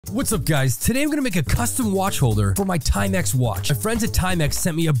What's up, guys? Today I'm gonna make a custom watch holder for my Timex watch. My friends at Timex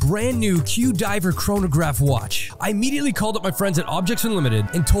sent me a brand new Q Diver chronograph watch. I immediately called up my friends at Objects Unlimited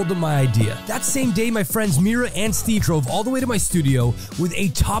and told them my idea. That same day, my friends Mira and Steve drove all the way to my studio with a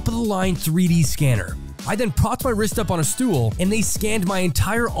top-of-the-line 3D scanner. I then propped my wrist up on a stool and they scanned my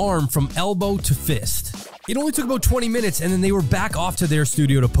entire arm from elbow to fist. It only took about 20 minutes and then they were back off to their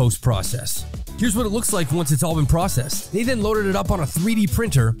studio to post-process. Here's what it looks like once it's all been processed. They then loaded it up on a 3D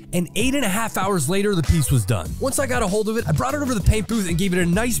printer, and 8.5 hours later, the piece was done. Once I got a hold of it, I brought it over to the paint booth and gave it a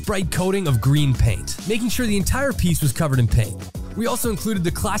nice bright coating of green paint, making sure the entire piece was covered in paint. We also included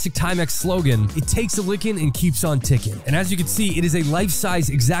the classic Timex slogan, "It takes a licking and keeps on ticking." And as you can see, it is a life-size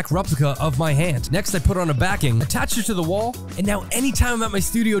exact replica of my hand. Next, I put on a backing, attached it to the wall, and now anytime I'm at my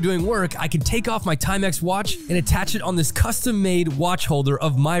studio doing work, I can take off my Timex watch and attach it on this custom-made watch holder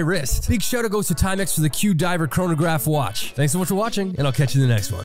of my wrist. Big shout out goes to Timex for the Q Diver chronograph watch. Thanks so much for watching, and I'll catch you in the next one.